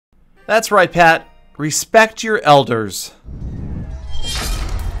That's right, Pat. Respect your elders.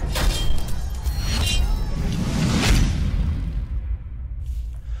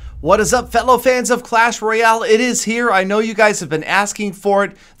 What is up, fellow fans of Clash Royale? It is here. I know you guys have been asking for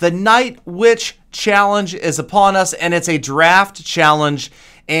it. The Night Witch challenge is upon us, and it's a draft challenge.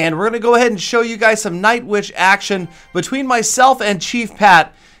 And we're going to go ahead and show you guys some Night Witch action between myself and Chief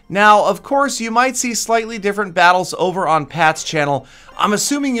Pat. Now, of course, you might see slightly different battles over on Pat's channel. I'm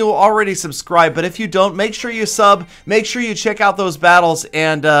assuming you'll already subscribe, but if you don't, make sure you sub, make sure you check out those battles,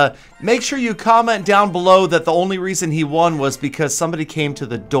 and make sure you comment down below that the only reason he won was because somebody came to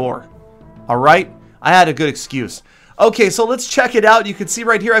the door. Alright? I had a good excuse. Okay, so let's check it out. You can see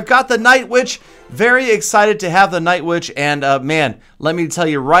right here, I've got the Night Witch. Very excited to have the Night Witch, and man, let me tell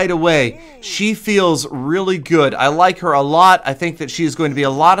you right away, she feels really good. I like her a lot. I think that she's going to be a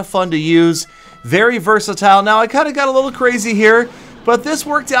lot of fun to use. Very versatile. Now, I kind of got a little crazy here, but this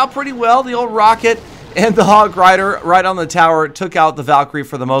worked out pretty well. The old rocket and the Hog Rider right on the tower took out the Valkyrie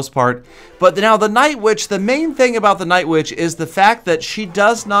for the most part. But now the Night Witch, the main thing about the Night Witch is the fact that she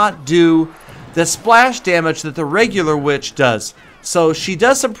does not do the splash damage that the regular witch does. So she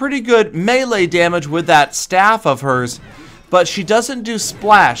does some pretty good melee damage with that staff of hers, but she doesn't do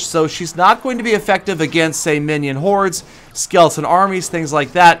splash, so she's not going to be effective against, say, minion hordes, skeleton armies, things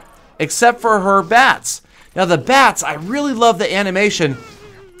like that, except for her bats. Now the bats, I really love the animation.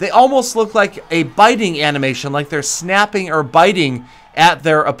 They almost look like a biting animation, like they're snapping or biting at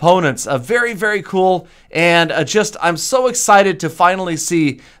their opponents. Very, very cool, and I'm so excited to finally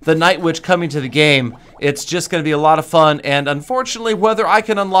see the Night Witch coming to the game. It's just going to be a lot of fun, and unfortunately, whether I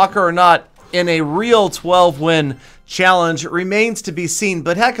can unlock her or not in a real 12-win challenge remains to be seen.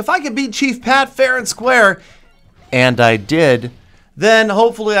 But heck, if I could beat Chief Pat fair and square, and I did, then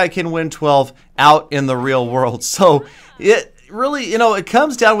hopefully I can win 12 out in the real world. So it really, it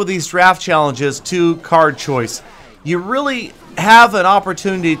comes down with these draft challenges to card choice. You really have an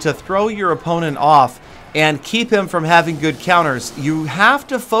opportunity to throw your opponent off and keep him from having good counters. You have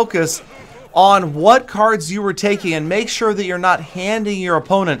to focus on what cards you were taking and make sure that you're not handing your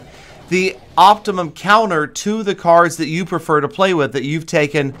opponent the optimum counter to the cards that you prefer to play with, that you've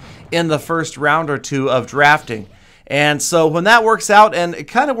taken in the first round or two of drafting. And so when that works out, and it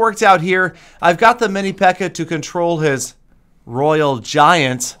kind of worked out here, I've got the Mini P.E.K.K.A. to control his Royal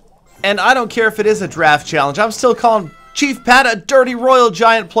Giant. And I don't care if it is a draft challenge, I'm still calling Chief Pat a dirty Royal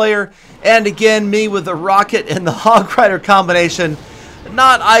Giant player. And again, me with the Rocket and the Hog Rider combination.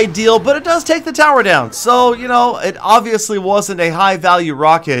 Not ideal, but it does take the tower down. So, it obviously wasn't a high-value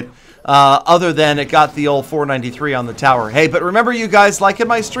rocket, other than it got the old 493 on the tower. Hey, but remember, you guys, like in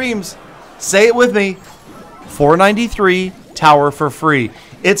my streams, say it with me, 493 tower for free.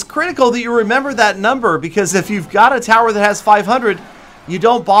 It's critical that you remember that number, because if you've got a tower that has 500, you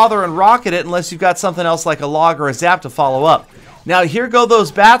don't bother and rocket it unless you've got something else like a log or a zap to follow up. Now, here go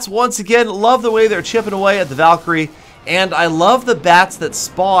those bats. Once again, love the way they're chipping away at the Valkyrie. And I love the bats that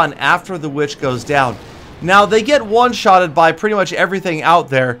spawn after the witch goes down. Now, they get one-shotted by pretty much everything out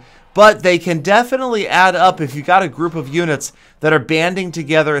there, but they can definitely add up if you've got a group of units that are banding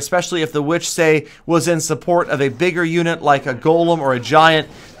together, especially if the witch, say, was in support of a bigger unit like a golem or a giant.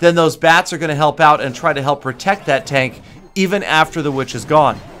 Then those bats are going to help out and try to help protect that tank even after the witch is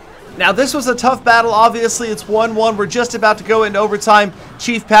gone. Now, this was a tough battle. Obviously, it's 1-1. We're just about to go into overtime.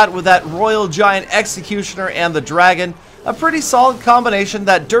 Chief Pat with that Royal Giant Executioner and the Dragon. A pretty solid combination.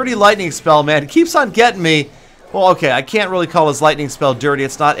 That dirty lightning spell, man, keeps on getting me. Well, okay, I can't really call his lightning spell dirty.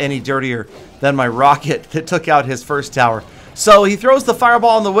 It's not any dirtier than my rocket that took out his first tower. So he throws the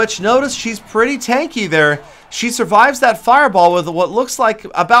fireball on the witch. Notice she's pretty tanky there. She survives that fireball with what looks like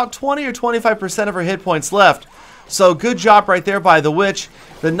about 20 or 25% of her hit points left. So good job right there by the witch.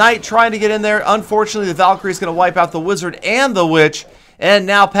 The knight trying to get in there. Unfortunately, the Valkyrie is going to wipe out the wizard and the witch. And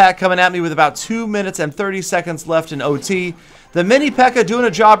now Pat coming at me with about 2 minutes and 30 seconds left in OT. The Mini P.E.K.K.A. doing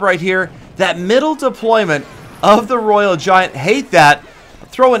a job right here. That middle deployment of the Royal Giant, hate that.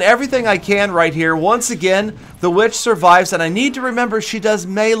 Throwing everything I can right here. Once again, the witch survives, and I need to remember she does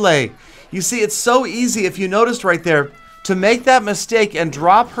melee. You see, it's so easy, if you noticed right there, to make that mistake and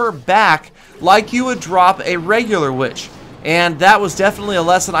drop her back like you would drop a regular witch. And that was definitely a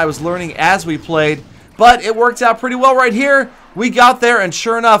lesson I was learning as we played. But it worked out pretty well right here. We got there, and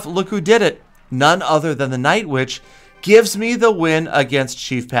sure enough, look who did it. None other than the Night Witch gives me the win against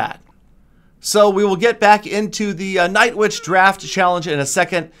Chief Pat. So we will get back into the Night Witch draft challenge in a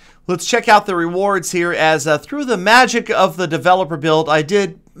second. Let's check out the rewards here, as through the magic of the developer build, I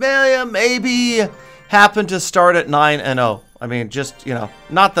did maybe happen to start at 9-0. I mean, just,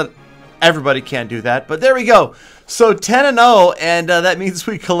 not that everybody can do that, but there we go. So 10-0, and that means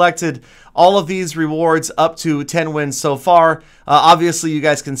we collected all of these rewards up to 10 wins so far. Obviously, you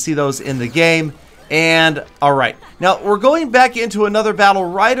guys can see those in the game. And, all right. Now, we're going back into another battle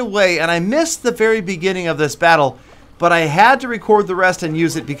right away, and I missed the very beginning of this battle, but I had to record the rest and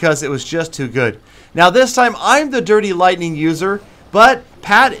use it because it was just too good. Now, this time, I'm the Dirty Lightning user, but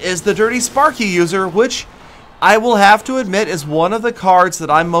Pat is the Dirty Sparky user, which I will have to admit is one of the cards that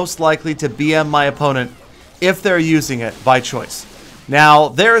I'm most likely to BM my opponent if they're using it by choice. Now,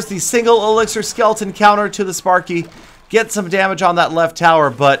 there's the single elixir skeleton counter to the Sparky. Get some damage on that left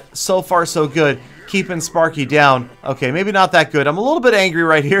tower, but so far so good. Keeping Sparky down. Okay, maybe not that good. I'm a little bit angry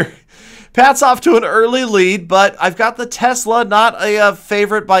right here. Pat's off to an early lead, but I've got the Tesla, not a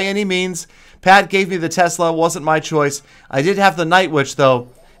favorite by any means. Pat gave me the Tesla, wasn't my choice. I did have the Night Witch, though.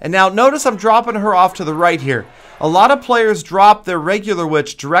 And now, notice I'm dropping her off to the right here. A lot of players drop their regular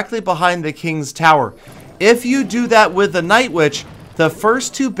witch directly behind the King's Tower. If you do that with the Night Witch, the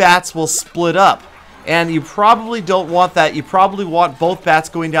first two bats will split up. And you probably don't want that. You probably want both bats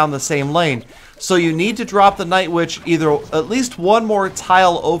going down the same lane. So you need to drop the Night Witch either at least one more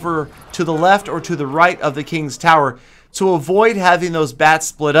tile over to the left or to the right of the King's Tower to avoid having those bats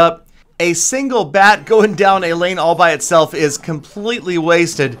split up. A single bat going down a lane all by itself is completely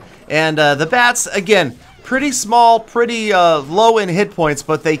wasted. And the bats, again, pretty small, pretty low in hit points,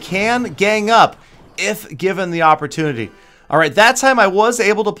 but they can gang up if given the opportunity. All right, that time I was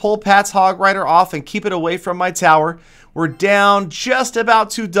able to pull Pat's Hog Rider off and keep it away from my tower. We're down just about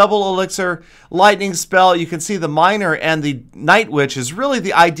to double elixir lightning spell. You can see the miner and the Night Witch is really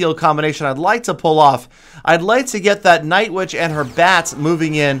the ideal combination I'd like to pull off. I'd like to get that Night Witch and her bats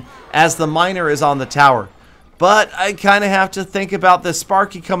moving in as the miner is on the tower. But I kind of have to think about this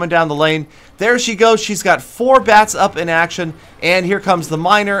Sparky coming down the lane. There she goes. She's got 4 bats up in action. And here comes the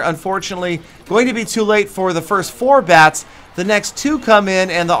miner. Unfortunately, going to be too late for the first 4 bats. The next 2 come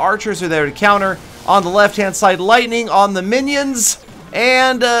in, and the archers are there to counter. On the left-hand side, lightning on the minions.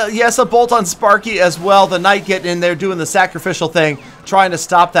 And, yes, a bolt on Sparky as well. The knight getting in there doing the sacrificial thing, trying to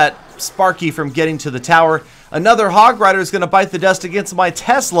stop that Sparky from getting to the tower. Another Hog Rider is going to bite the dust against my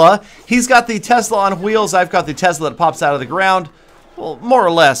Tesla. He's got the Tesla on wheels. I've got the Tesla that pops out of the ground. Well, more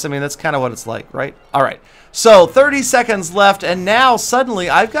or less. I mean, that's kind of what it's like, right? All right. So 30 seconds left, and now suddenly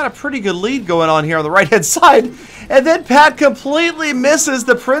I've got a pretty good lead going on here on the right-hand side. And then Pat completely misses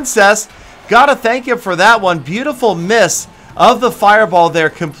the princess. Gotta thank him for that one. Beautiful miss of the fireball there,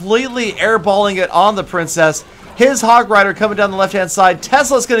 completely airballing it on the princess. His Hog Rider coming down the left-hand side.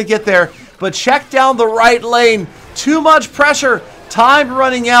 Tesla's going to get there, but check down the right lane. Too much pressure. Time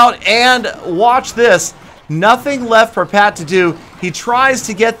running out, and watch this. Nothing left for Pat to do. He tries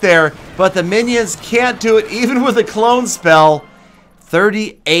to get there, but the minions can't do it, even with a clone spell.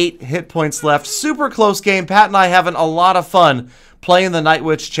 38 hit points left. Super close game. Pat and I having a lot of fun playing the Night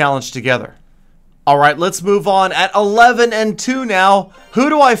Witch Challenge together. All right, let's move on. At 11-2 now, who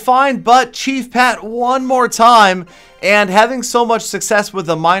do I find but Chief Pat one more time, and having so much success with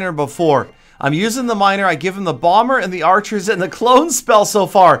the miner before. I'm using the miner. I give him the bomber and the archers and the clone spell so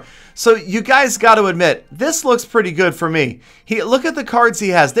far. So you guys got to admit, this looks pretty good for me. Look at the cards he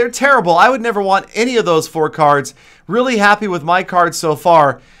has. They're terrible. I would never want any of those 4 cards. Really happy with my cards so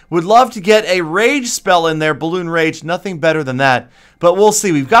far. Would love to get a rage spell in there, Balloon Rage. Nothing better than that. But we'll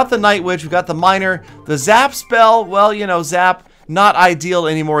see. We've got the Night Witch. We've got the miner. The zap spell, well, you know, zap, not ideal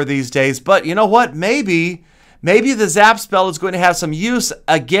anymore these days. But you know what? Maybe the zap spell is going to have some use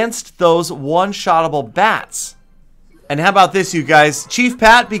against those one-shottable bats. And how about this, you guys? Chief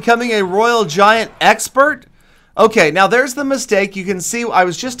Pat becoming a Royal Giant expert? Okay, now there's the mistake. You can see I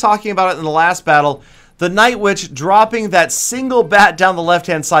was just talking about it in the last battle. The Night Witch dropping that single bat down the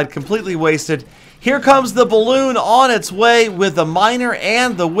left-hand side, completely wasted. Here comes the balloon on its way with the miner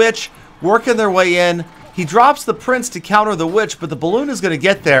and the witch working their way in. He drops the prince to counter the witch, but the balloon is going to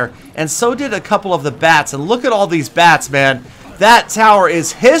get there, and so did a couple of the bats. And look at all these bats, man. That tower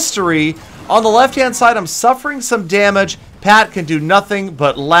is history. On the left-hand side, I'm suffering some damage. Pat can do nothing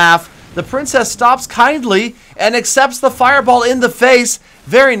but laugh. The princess stops kindly and accepts the fireball in the face.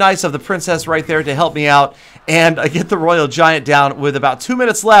 Very nice of the princess right there to help me out. And I get the Royal Giant down with about 2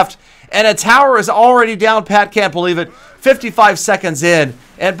 minutes left. And a tower is already down. Pat can't believe it. 55 seconds in.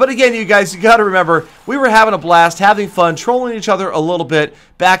 But again, you guys, you got to remember, we were having a blast, having fun, trolling each other a little bit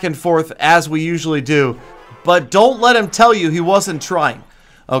back and forth as we usually do. But don't let him tell you he wasn't trying.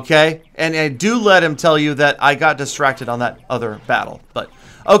 Okay? And do let him tell you that I got distracted on that other battle. But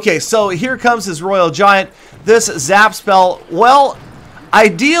okay, so here comes his Royal Giant. This zap spell, well,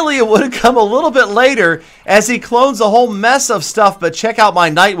 ideally it would have come a little bit later as he clones a whole mess of stuff, but check out my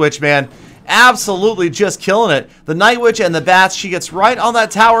Night Witch, man. absolutely just killing it. The Night Witch and the bats, she gets right on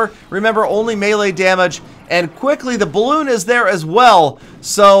that tower. Remember, only melee damage. And quickly, the balloon is there as well.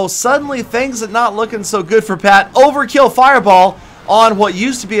 So suddenly, things are not looking so good for Pat. Overkill fireball on what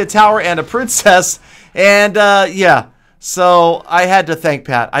used to be a tower and a princess. And yeah, so I had to thank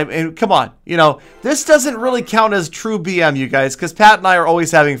Pat. I mean, come on, you know, this doesn't really count as true BM, you guys, because Pat and I are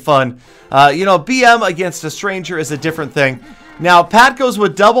always having fun. You know, BM against a stranger is a different thing. Now, Pat goes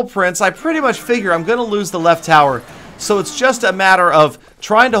with double prince. I pretty much figure I'm going to lose the left tower. So it's just a matter of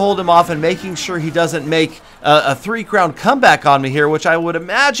trying to hold him off and making sure he doesn't make a 3-crown comeback on me here, which I would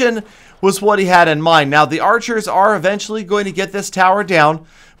imagine was what he had in mind. Now, the archers are eventually going to get this tower down,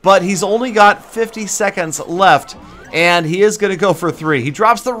 but he's only got 50 seconds left, and he is going to go for 3. He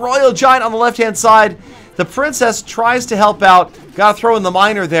drops the Royal Giant on the left-hand side. The princess tries to help out. Got to throw in the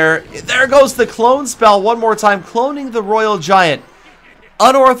miner there. There goes the clone spell one more time, cloning the Royal Giant.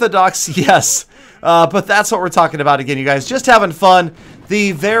 Unorthodox, yes. But that's what we're talking about again, you guys. Just having fun.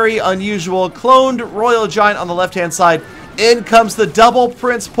 The very unusual cloned Royal Giant on the left-hand side. In comes the double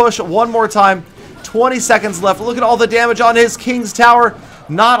prince push one more time. 20 seconds left. Look at all the damage on his King's Tower.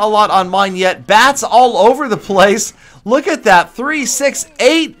 Not a lot on mine yet. Bats all over the place. Look at that. 3, 6,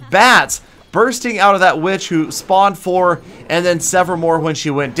 8 bats bursting out of that witch who spawned 4 and then several more when she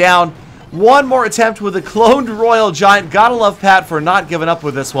went down. One more attempt with the cloned Royal Giant. Gotta love Pat for not giving up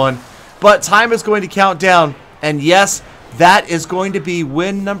with this one. But time is going to count down. And yes, that is going to be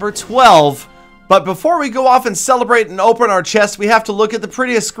win number 12. But before we go off and celebrate and open our chest, we have to look at the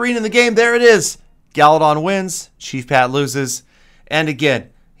prettiest screen in the game. There it is. Galadon wins. Chief Pat loses. And again,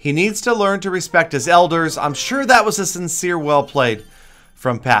 he needs to learn to respect his elders. I'm sure that was a sincere well played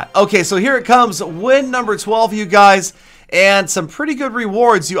from Pat. Okay, so here it comes. Win number 12, you guys. And some pretty good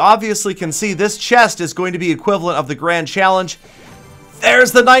rewards. You obviously can see this chest is going to be equivalent of the Grand Challenge.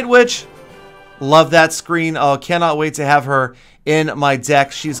 There's the Night Witch. Love that screen. Oh, cannot wait to have her in my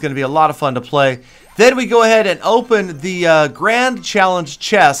deck. She's going to be a lot of fun to play. Then we go ahead and open the Grand Challenge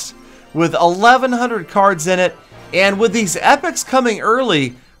chest with 1,100 cards in it. And with these epics coming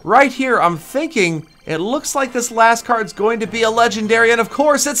early, right here, I'm thinking it looks like this last card's going to be a legendary. And of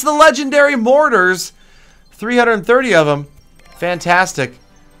course, it's the legendary mortars. 330 of them. Fantastic.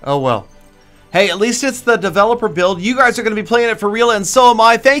 Oh, well. Hey, at least it's the developer build. You guys are going to be playing it for real, and so am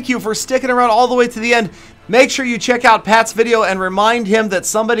I. Thank you for sticking around all the way to the end. Make sure you check out Pat's video and remind him that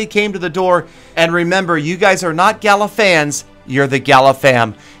somebody came to the door. And remember, you guys are not Gala fans. You're the Gala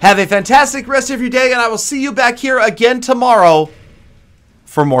fam. Have a fantastic rest of your day, and I will see you back here again tomorrow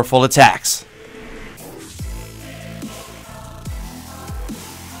for more full attacks.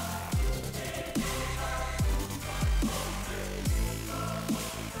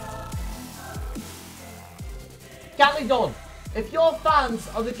 Galadon, if you're fans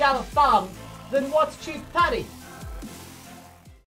of the Gala fam, then what's Chief Paddy?